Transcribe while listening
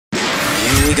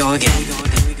here we go again.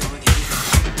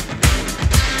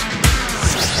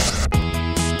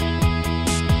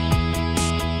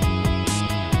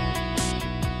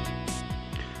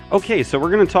 Okay, so we're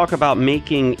going to talk about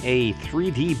making a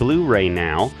 3D Blu-ray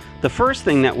now. The first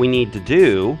thing that we need to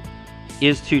do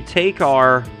is to take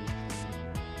our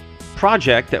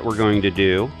project that we're going to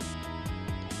do,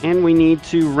 and we need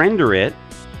to render it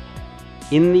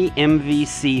in the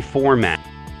MVC format.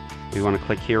 We want to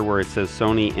click here where it says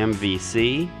Sony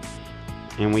MVC,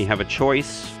 and we have a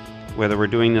choice whether we're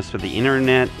doing this for the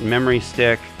internet, memory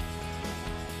stick,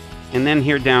 and then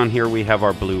here down here we have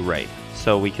our Blu-ray.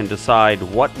 So we can decide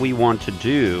what we want to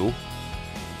do,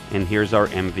 and here's our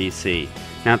MVC.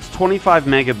 Now it's 25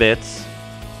 megabits,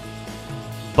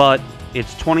 but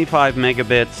it's 25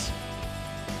 megabits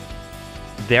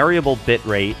variable bit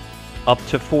rate up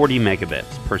to 40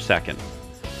 megabits per second.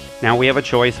 Now we have a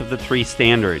choice of the three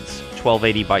standards: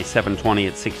 1280 by 720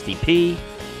 at 60p,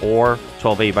 or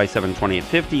 1280 by 720 at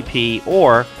 50p,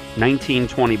 or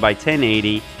 1920 by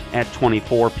 1080 at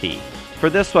 24p. For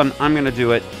this one, I'm going to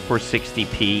do it for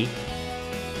 60p,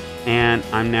 and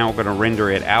I'm now going to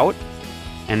render it out.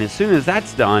 And as soon as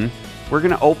that's done, we're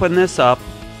going to open this up,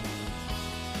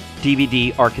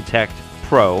 DVD Architect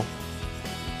Pro,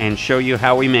 and show you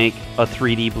how we make a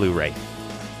 3D Blu-ray.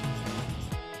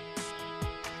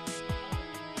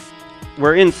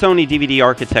 We're in Sony DVD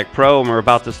Architect Pro, and we're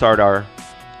about to start our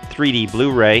 3D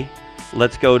Blu-ray.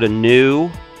 Let's go to New.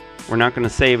 We're not going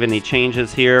to save any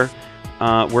changes here.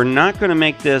 We're not going to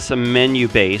make this a menu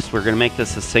based. We're going to make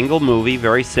this a single movie,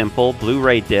 very simple,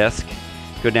 Blu-ray disc.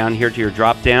 Go down here to your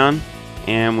drop down,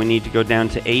 and we need to go down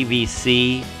to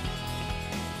AVC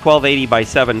 1280 by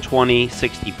 720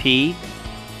 60p,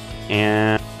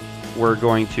 and we're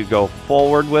going to go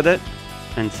forward with it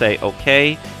and say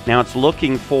OK. Now it's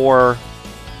looking for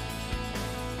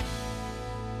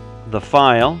the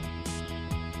file.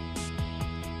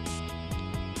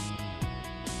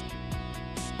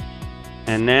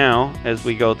 And now, as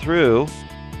we go through,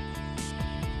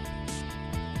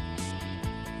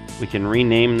 we can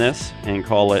rename this and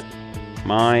call it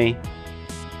My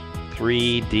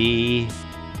 3D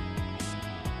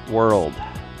World.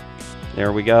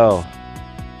 There we go.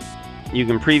 You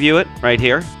can preview it right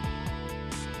here.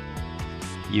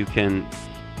 You can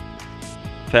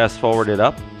fast forward it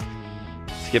up,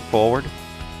 skip forward,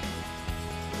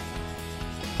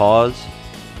 pause,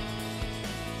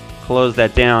 close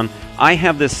that down. I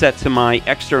have this set to my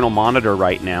external monitor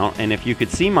right now, and if you could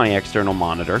see my external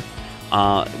monitor,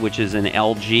 which is an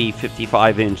LG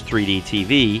 55-inch 3D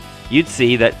TV, you'd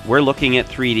see that we're looking at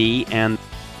 3D, and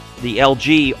the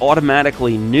LG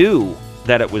automatically knew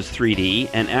that it was 3D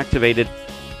and activated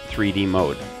 3D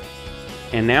mode.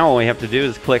 And now all we have to do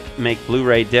is click Make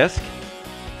Blu-ray Disc,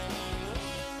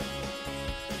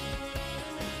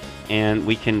 and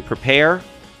we can prepare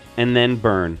and then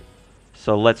burn.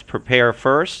 So let's prepare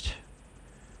first.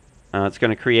 It's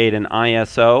going to create an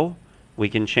ISO. We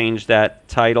can change that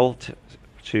title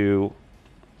to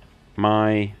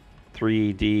My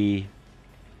 3D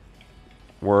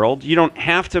World. You don't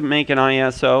have to make an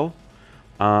ISO.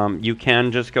 You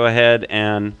can just go ahead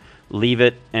and leave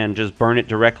it and just burn it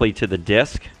directly to the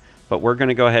disk. But we're going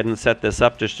to go ahead and set this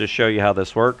up just to show you how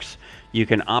this works. You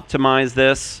can optimize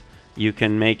this. You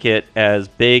can make it as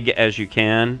big as you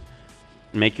can.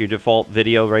 Make your default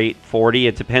video rate 40.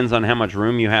 It depends on how much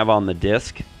room you have on the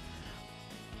disk.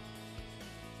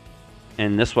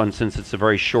 And this one, since it's a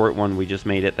very short one, we just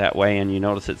made it that way. And you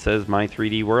notice it says My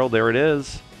 3D World. There it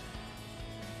is.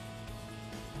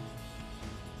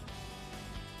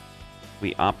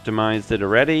 We optimized it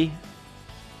already.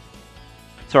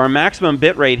 So our maximum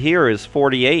bit rate here is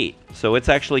 48. So it's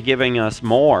actually giving us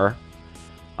more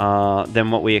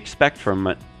than what we expect from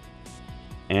it.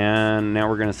 And now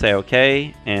we're going to say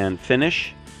OK and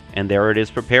finish, and there it is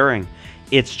preparing.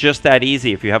 It's just that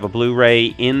easy. If you have a Blu-ray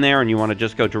in there and you want to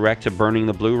just go direct to burning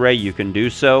the Blu-ray, you can do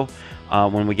so.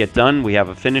 When we get done, we have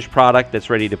a finished product that's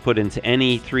ready to put into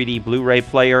any 3D Blu-ray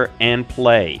player and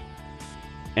play.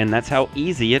 And that's how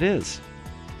easy it is.